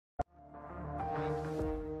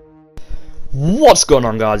What's going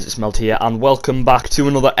on, guys? It's Melt here, and welcome back to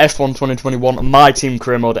another F1 2021 My Team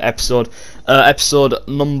Career Mode episode. Episode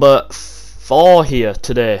number 4 here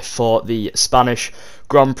today for the Spanish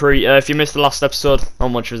Grand Prix. If you missed the last episode, not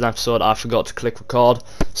much of an episode, I forgot to click record,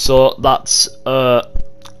 so that's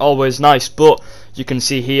always nice. But you can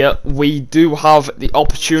see here, we do have the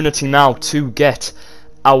opportunity now to get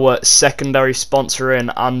our secondary sponsor in,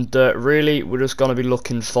 and really we're just going to be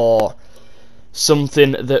looking for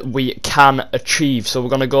something that we can achieve. So we're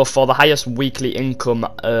going to go for the highest weekly income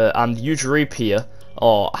and huge reap here,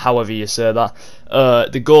 or however you say that.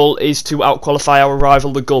 The goal is to outqualify our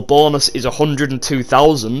rival. The goal bonus is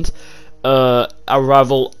 102,000. Our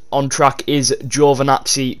rival on track is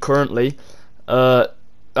Giovinazzi currently,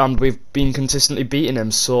 and we've been consistently beating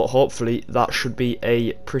him, so hopefully that should be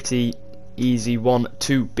a pretty easy one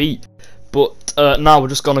to beat. But now we're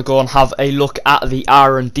just going to go and have a look at the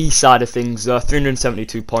R&D side of things.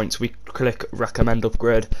 372 points. We click recommend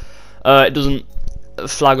upgrade. It doesn't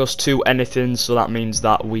flag us to anything, so that means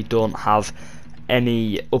that we don't have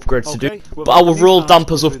any upgrades to do. But our roll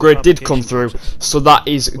dampers upgrade did come through, so that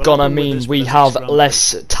is going to mean we have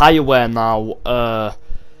less tyre wear now.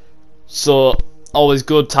 So always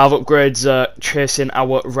good to have upgrades, chasing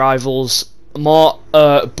our rivals more.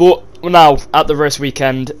 But now at the race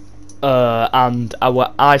weekend, and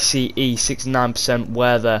our ICE 69%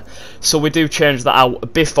 wear there, so we do change that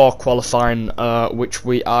out before qualifying, which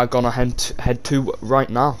we are gonna head to right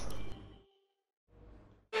now.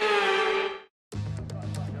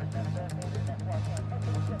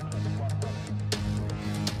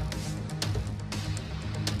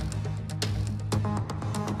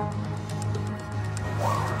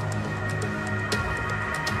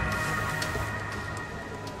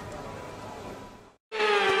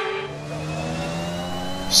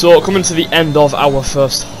 So coming to the end of our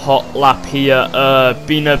first hot lap here,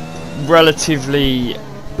 been a relatively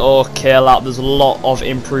okay lap. There's a lot of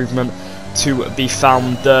improvement to be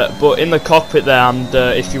found, but in the cockpit there, and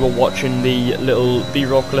if you were watching the little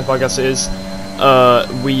B-roll clip, I guess it is,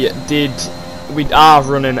 we are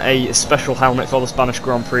running a special helmet for the Spanish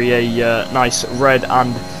Grand Prix, a nice red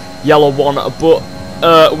and yellow one,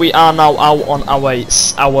 but we are now out on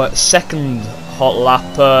our second hot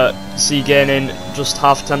lap. See, gaining just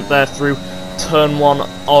half tenth there through turn 1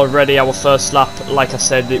 already. Our first lap, like I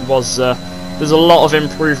said, it was there's a lot of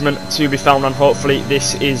improvement to be found, and hopefully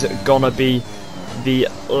this is gonna be the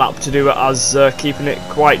lap to do it, as keeping it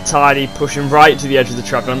quite tidy, pushing right to the edge of the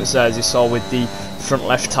track limits there, as you saw with the front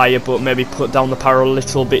left tyre, but maybe put down the power a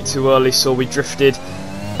little bit too early, so we drifted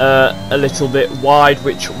a little bit wide,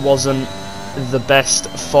 which wasn't the best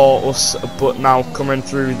for us. But now coming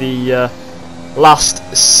through the last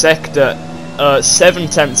sector, 7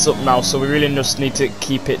 tenths up now, so we really just need to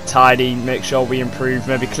keep it tidy, make sure we improve,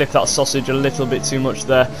 maybe clip that sausage a little bit too much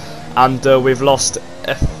there, and we've lost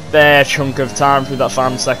a fair chunk of time through that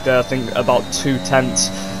final sector. I think about 2 tenths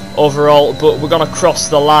overall, but we're going to cross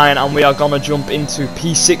the line and we are going to jump into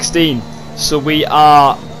P16, so we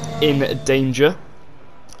are in danger,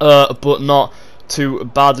 but not too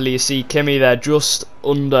badly. You see Kimi there just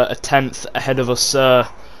under a tenth ahead of us,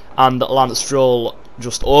 and Lance Stroll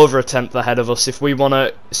just over a tenth ahead of us. If we want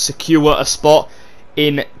to secure a spot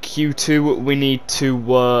in Q2, we need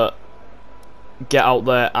to get out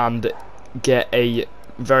there and get a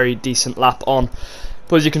very decent lap on.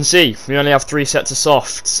 But as you can see, we only have 3 sets of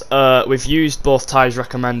softs. We've used both tyres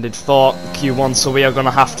recommended for Q1, so we are going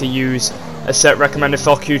to have to use a set recommended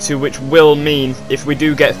for Q2, which will mean if we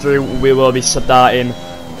do get through, we will be starting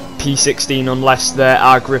P16 unless there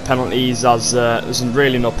are grid penalties, as there's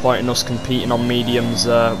really no point in us competing on mediums.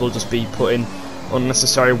 We'll just be putting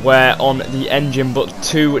unnecessary wear on the engine. But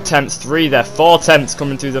 2 tenths, 3 there, 4 tenths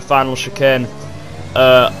coming through the final chicane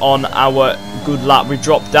on our good lap. We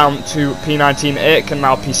dropped down to P19, Aitken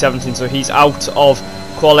now P17, so he's out of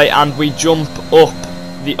quali, and we jump up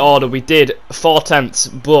the order. We did 4 tenths,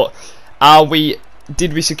 but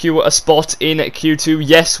did we secure a spot in Q2?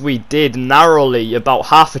 Yes, we did, narrowly, about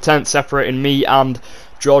half a tenth separating me and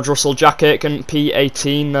George Russell. Jack Aitken,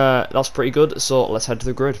 P18, that's pretty good, so let's head to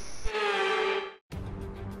the grid.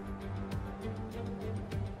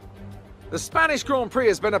 The Spanish Grand Prix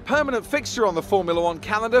has been a permanent fixture on the Formula 1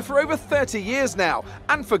 calendar for over 30 years now,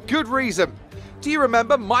 and for good reason. Do you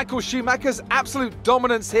remember Michael Schumacher's absolute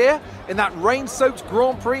dominance here in that rain-soaked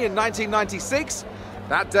Grand Prix in 1996?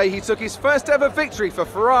 That day he took his first ever victory for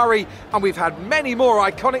Ferrari, and we've had many more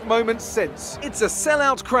iconic moments since. It's a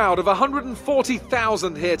sellout crowd of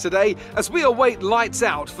 140,000 here today as we await lights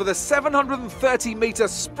out for the 730-metre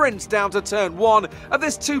sprint down to turn 1 of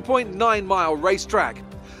this 2.9-mile racetrack.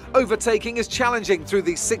 Overtaking is challenging through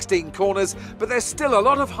these 16 corners, but there's still a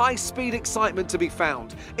lot of high-speed excitement to be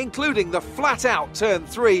found, including the flat-out Turn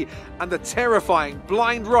 3 and the terrifying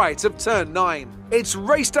blind right of Turn 9. It's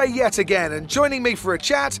race day yet again, and joining me for a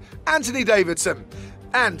chat, Anthony Davidson.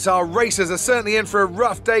 And our racers are certainly in for a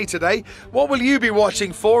rough day today. What will you be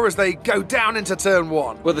watching for as they go down into Turn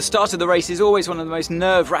 1? Well, the start of the race is always one of the most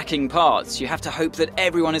nerve-wracking parts. You have to hope that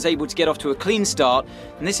everyone is able to get off to a clean start,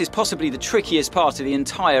 and this is possibly the trickiest part of the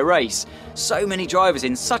entire race. So many drivers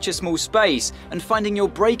in such a small space, and finding your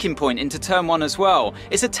braking point into Turn 1 as well.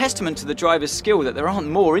 It's a testament to the driver's skill that there aren't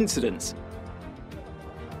more incidents.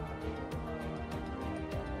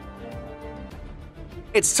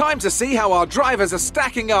 It's time to see how our drivers are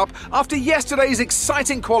stacking up after yesterday's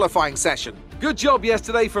exciting qualifying session. Good job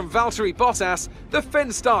yesterday from Valtteri Bottas. The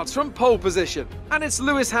Finn starts from pole position, and it's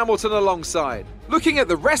Lewis Hamilton alongside. Looking at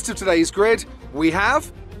the rest of today's grid, we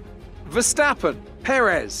have Verstappen,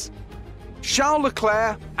 Perez, Charles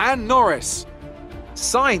Leclerc and Norris,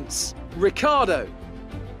 Sainz, Ricciardo,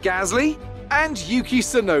 Gasly and Yuki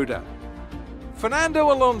Tsunoda,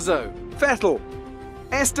 Fernando Alonso, Vettel,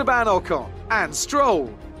 Esteban Ocon and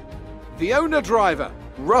Stroll, the owner driver,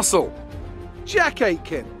 Russell, Jack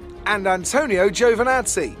Aitken and Antonio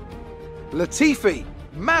Giovinazzi, Latifi,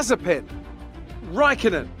 Mazepin,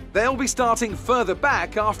 Raikkonen. They'll be starting further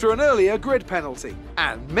back after an earlier grid penalty,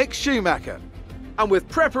 and Mick Schumacher. And with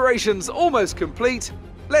preparations almost complete,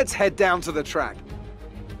 let's head down to the track.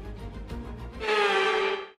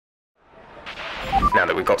 Now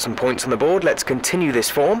that we've got some points on the board, let's continue this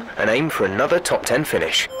form and aim for another top 10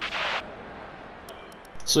 finish.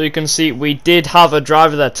 So you can see we did have a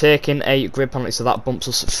driver there taking a grid penalty, so that bumps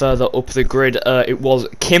us further up the grid. It was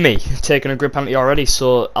Kimi taking a grid penalty already,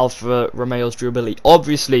 so Alfa Romeo's durability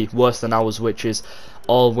obviously worse than ours, which is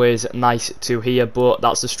always nice to hear, but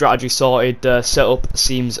that's the strategy sorted. Setup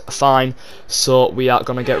seems fine, so we are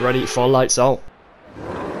going to get ready for lights out.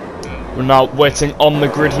 We're now waiting on the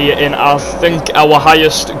grid here in, I think, our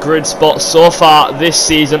highest grid spot so far this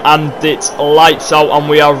season, and it's lights out and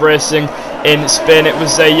we are racing in Spain. It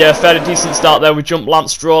was a fairly decent start there. We jumped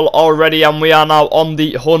Lance Stroll already, and we are now on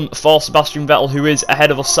the hunt for Sebastian Vettel, who is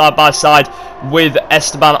ahead of us side by side with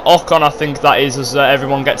Esteban Ocon, I think that is, as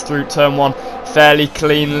everyone gets through Turn 1 fairly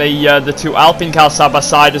cleanly. The two Alpine cars side by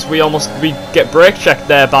side as we get brake checked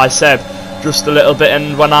there by Seb just a little bit,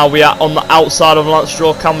 and now we are on the outside of Lance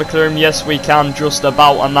Stroll. Can we clear him? Yes we can, just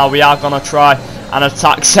about, and now we are going to try and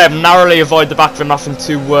attack Seb, narrowly avoid the back of him, having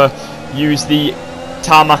to use the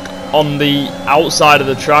tarmac on the outside of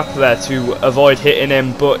the track there to avoid hitting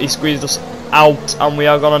him, but he squeezed us out, and we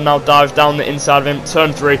are going to now dive down the inside of him.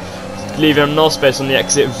 Turn 3, leaving him no space on the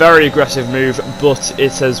exit. Very aggressive move, but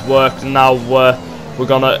it has worked. Now we're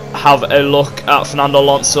going to have a look at Fernando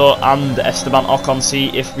Alonso and Esteban Ocon, see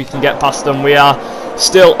if we can get past them. We are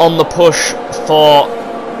still on the push for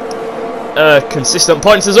consistent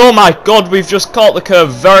points. Oh my god, we've just caught the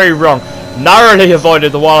curve very wrong. Narrowly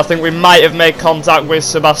avoided the wall. I think we might have made contact with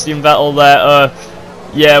Sebastian Vettel there.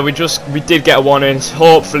 Yeah, we did get a warning.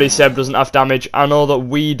 Hopefully Seb doesn't have damage. I know that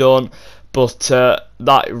we don't, but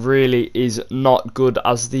that really is not good,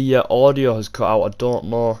 as the audio has cut out. I don't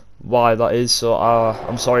know why that is, so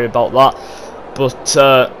I'm sorry about that. But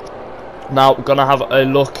now we're gonna have a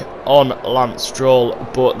look on Lance Stroll,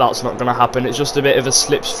 but that's not gonna happen. It's just a bit of a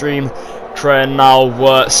slipstream train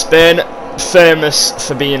now. Spain, famous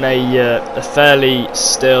for being a fairly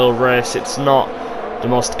still race. It's not the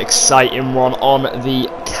most exciting one on the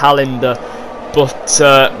calendar, but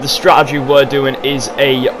the strategy we're doing is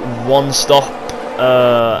a one-stop.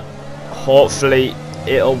 Hopefully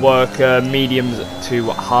it'll work, mediums to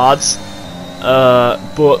hards.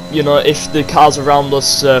 But you know, if the cars around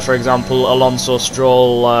us, for example Alonso,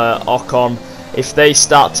 Stroll, Ocon, if they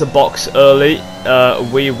start to box early,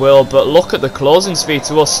 we will. But look at the closing speed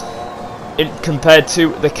to us compared to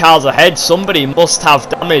the cars ahead. Somebody must have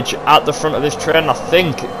damage at the front of this train. I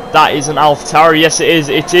think that is an AlphaTauri. Yes, it is.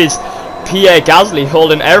 It is Pierre Gasly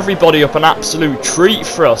holding everybody up, an absolute treat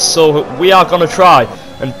for us. So we are going to try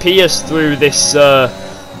and pierce through this train,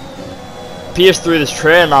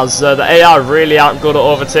 as the AI really aren't good at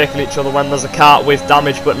overtaking each other when there's a car with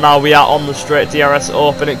damage. But now we are on the straight, DRS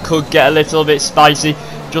open. It could get a little bit spicy.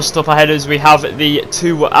 Just up ahead as we have the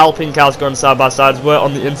two Alpine cars going side by side. We're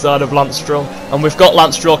on the inside of Lance Stroll, and we've got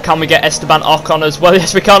Lance Stroll. Can we get Esteban Ocon as well?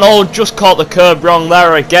 Yes we can. Oh, just caught the curb wrong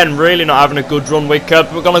there again. Really not having a good run with curb.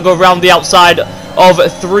 We're going to go around the outside of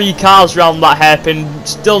 3 cars round that hairpin.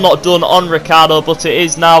 Still not done on Ricciardo, but it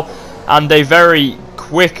is now. And a very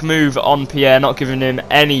quick move on Pierre, not giving him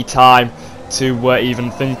any time to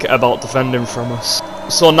even think about defending from us.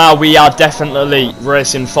 So now we are definitely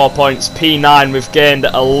racing 4 points. P9, we've gained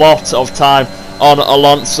a lot of time on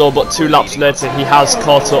Alonso, but 2 laps later he has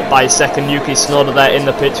caught up by a second. Yuki Tsunoda there in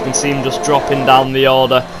the pit, you can see him just dropping down the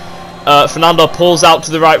order. Fernando pulls out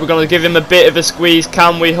to the right, we're going to give him a bit of a squeeze.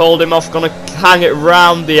 Can we hold him off? Going to hang it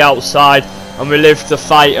round the outside, and we live to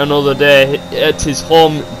fight another day. At his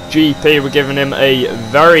home GP, we're giving him a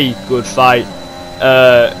very good fight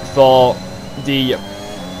for the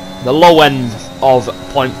low end of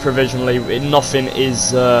point provisionally. Nothing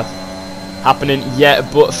is happening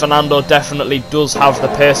yet, but Fernando definitely does have the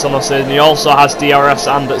pace on us, and he also has DRS,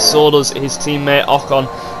 and so does his teammate Ocon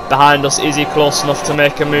behind us. Is he close enough to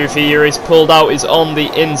make a move here? He's pulled out, he's on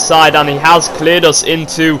the inside, and he has cleared us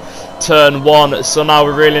into turn 1, so now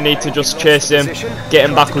we really need to just chase him, get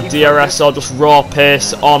him back with DRS or just raw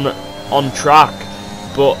pace on track.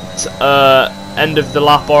 But end of the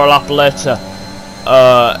lap or a lap later,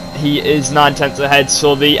 he is 9/10 ahead,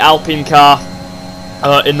 so the Alpine car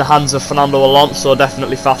in the hands of Fernando Alonso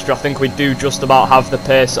definitely faster. I think we do just about have the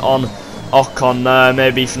pace on Ocon.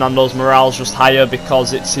 Maybe Fernando's morale's just higher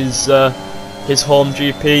because it's his home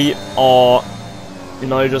GP, or you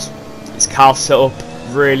know, just his car set up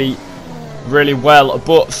really well.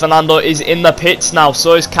 But Fernando is in the pits now,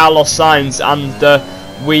 so is Carlos Sainz,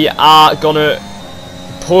 and we are gonna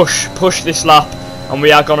push this lap, and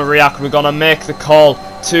we are gonna react. We're gonna make the call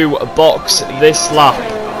to box this lap,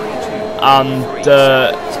 and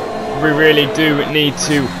we really do need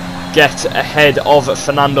to get ahead of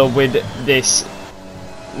Fernando with this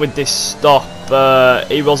stop.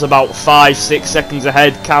 He was about 5-6 seconds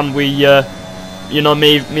ahead. Can we you know,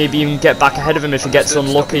 maybe even get back ahead of him if he gets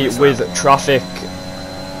unlucky with traffic,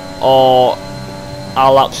 or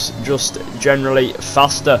our laps just generally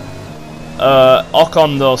faster.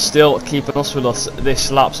 Ocon though still keeping us with us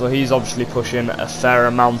this lap, so he's obviously pushing a fair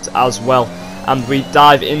amount as well. And we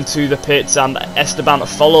dive into the pits, and Esteban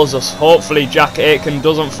follows us. Hopefully Jack Aitken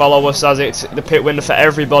doesn't follow us, as it's the pit window for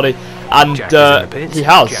everybody, and he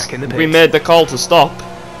has. We made the call to stop,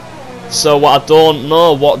 so I don't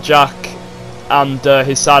know what Jack and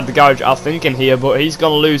his side of the garage are thinking here, but he's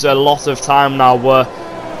going to lose a lot of time now.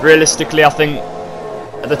 Realistically, I think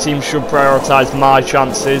the team should prioritise my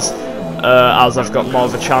chances, as I've got more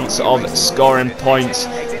of a chance of scoring points.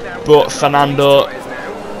 But Fernando,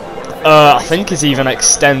 I think he's even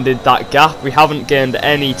extended that gap. We haven't gained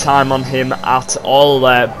any time on him at all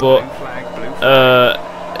there, but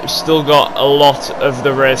still got a lot of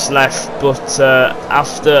the race left. But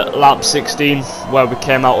after lap 16, where we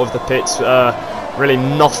came out of the pits, really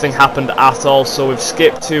nothing happened at all. So we've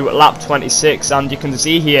skipped to lap 26, and you can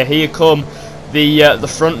see here come the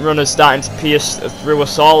front runners starting to pierce through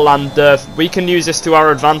us all, and we can use this to our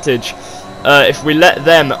advantage. If we let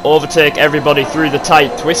them overtake everybody through the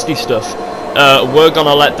tight twisty stuff, we're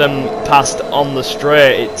gonna let them past on the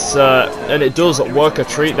straight. And it does work a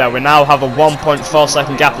treat there. We now have a 1.4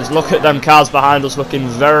 second gap. Just look at them cars behind us looking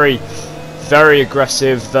very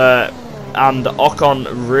aggressive, and Ocon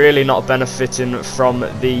really not benefiting from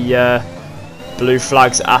the blue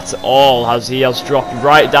flags at all, as he has dropped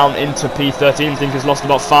right down into P13. I think he's lost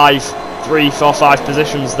about 3, 4, 5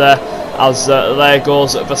 positions there, as there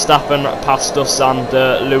goes Verstappen past us, and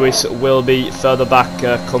Lewis will be further back,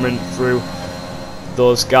 coming through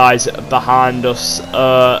those guys behind us.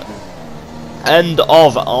 End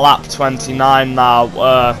of lap 29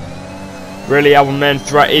 now. Really our main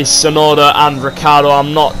threat is Tsunoda and Ricciardo.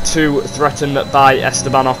 I'm not too threatened by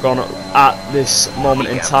Esteban Ocon at this moment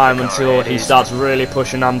in time until he starts really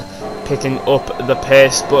pushing and picking up the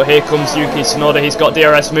pace. But here comes Yuki Tsunoda. He's got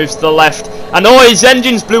DRS, moves to the left, and oh, his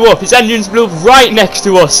engines blew up. His engines blew up right next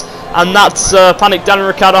to us, and that's panicked Daniel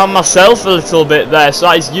Ricciardo and myself a little bit there. So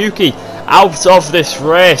that is Yuki out of this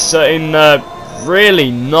race in really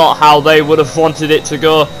not how they would have wanted it to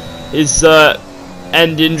go. His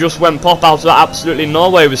engine just went pop out of absolutely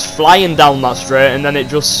nowhere. He was flying down that straight, and then it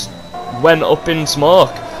just went up in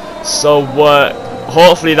smoke. So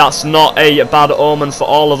hopefully that's not a bad omen for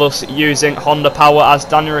all of us using Honda power, as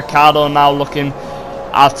Daniel Ricciardo now looking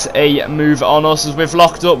at a move on us. As we've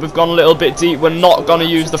locked up, we've gone a little bit deep. We're not going to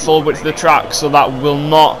use the full width of the track, so that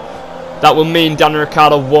will mean Daniel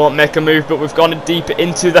Ricciardo won't make a move. But we've gone deep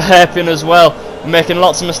into the hairpin as well. We're making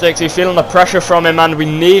lots of mistakes. We're feeling the pressure from him, and we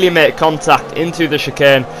nearly make contact into the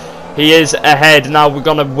chicane. He is ahead now. We're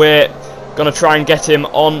going to wait. Going to try and get him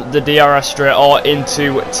on the DRS straight or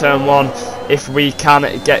into turn 1 if we can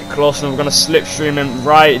get close enough. We're going to slipstream him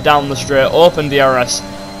right down the straight, open DRS.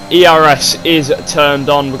 ERS is turned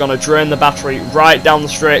on. We're going to drain the battery right down the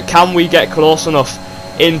straight. Can we get close enough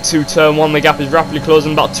into turn 1. The gap is rapidly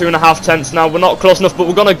closing, about 2.5 tenths now. We're not close enough, but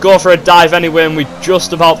we're going to go for a dive anyway, and we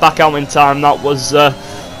just about back out in time. That was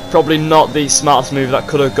probably not the smartest move. That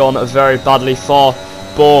could have gone very badly for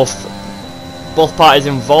both parties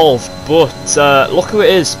involved. But look who it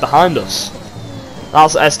is behind us.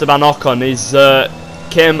 That's Esteban Ocon. He's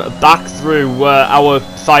came back through our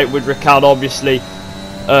fight with Ricciardo, obviously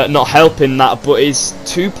not helping that, but he's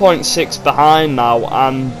 2.6 behind now,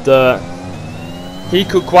 and he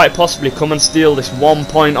could quite possibly come and steal this 1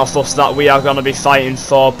 point off us that we are going to be fighting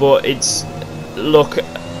for. But it's, look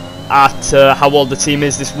at how old the team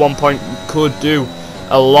is. This 1 point could do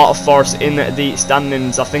a lot for us in the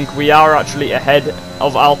standings. I think we are actually ahead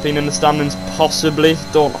of Alpine in the standings, possibly,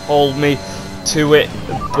 don't hold me to it,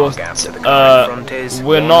 but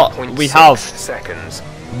we're not. We have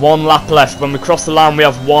 1 lap left. When we cross the line we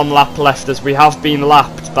have 1 lap left, as we have been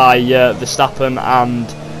lapped by Verstappen and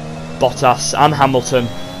Bottas and Hamilton,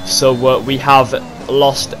 so we have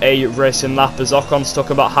lost a racing lap, as Ocon's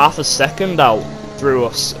took about half a second out through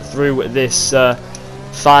us through this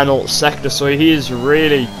final sector. So he is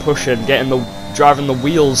really pushing, driving the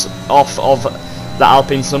wheels off of the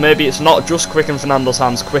Alpine. So maybe it's not just quick in Fernando's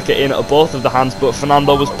hands, quicker in both of the hands, but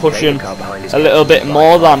Fernando was pushing a little bit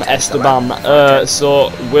more than Esteban.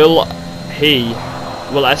 So will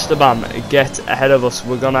Esteban get ahead of us?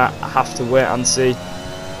 We're gonna have to wait and see.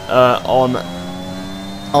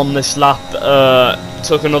 On this lap,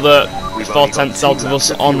 took another 4 tenths out of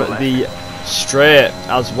us on the straight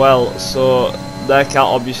as well, so their car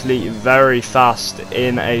obviously very fast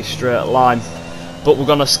in a straight line. But we're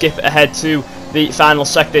going to skip ahead to the final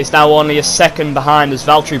sector. It's now only a second behind as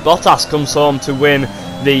Valtteri Bottas comes home to win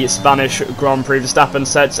the Spanish Grand Prix. Verstappen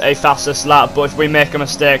sets a fastest lap, but if we make a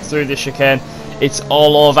mistake through the chicane, it's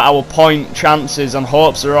all over. Our point chances and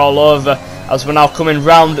hopes are all over, as we're now coming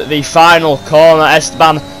round the final corner.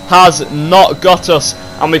 Esteban has not got us,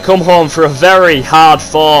 and we come home for a very hard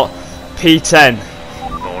fought P10.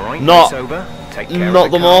 Not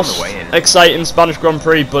the most exciting Spanish Grand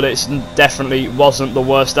Prix, but it definitely wasn't the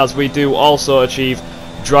worst, as we do also achieve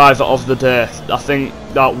Driver of the Day. I think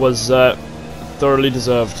that was thoroughly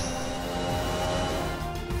deserved.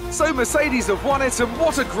 So Mercedes have won it, and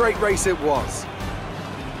what a great race it was.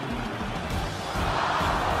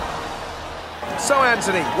 So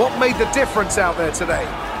Anthony, what made the difference out there today?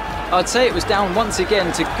 I'd say it was down once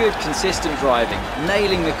again to good, consistent driving,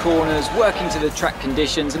 nailing the corners, working to the track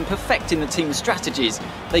conditions and perfecting the team's strategies.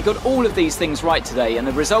 They got all of these things right today, and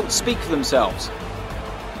the results speak for themselves.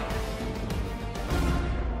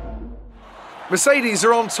 Mercedes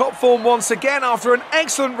are on top form once again after an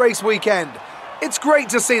excellent race weekend. It's great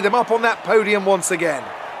to see them up on that podium once again.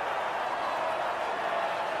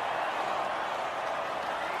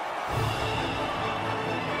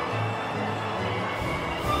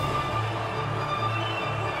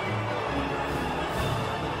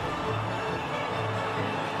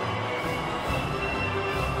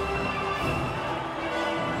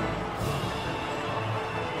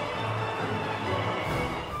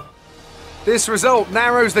 This result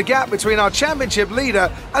narrows the gap between our championship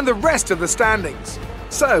leader and the rest of the standings.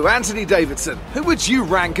 So, Anthony Davidson, who would you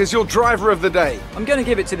rank as your driver of the day? I'm going to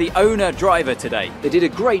give it to the owner-driver today. They did a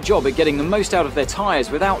great job at getting the most out of their tyres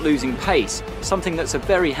without losing pace, something that's a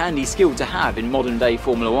very handy skill to have in modern-day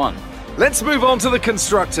Formula 1. Let's move on to the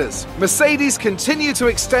constructors. Mercedes continue to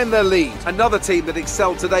extend their lead. Another team that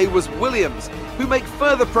excelled today was Williams, who make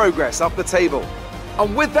further progress up the table.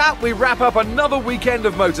 And with that, we wrap up another weekend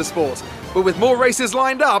of motorsport. But with more races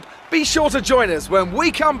lined up, be sure to join us when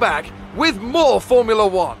we come back with more Formula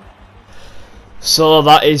 1. So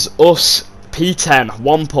that is us, P10,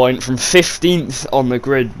 1 point from 15th on the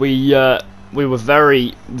grid. We were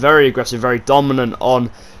very, very aggressive, very dominant on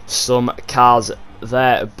some cars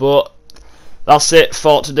there. But that's it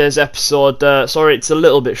for today's episode. Sorry it's a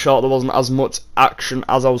little bit short, there wasn't as much action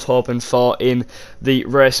as I was hoping for in the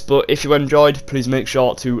race. But if you enjoyed, please make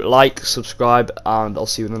sure to like, subscribe, and I'll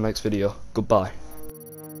see you in the next video. Goodbye.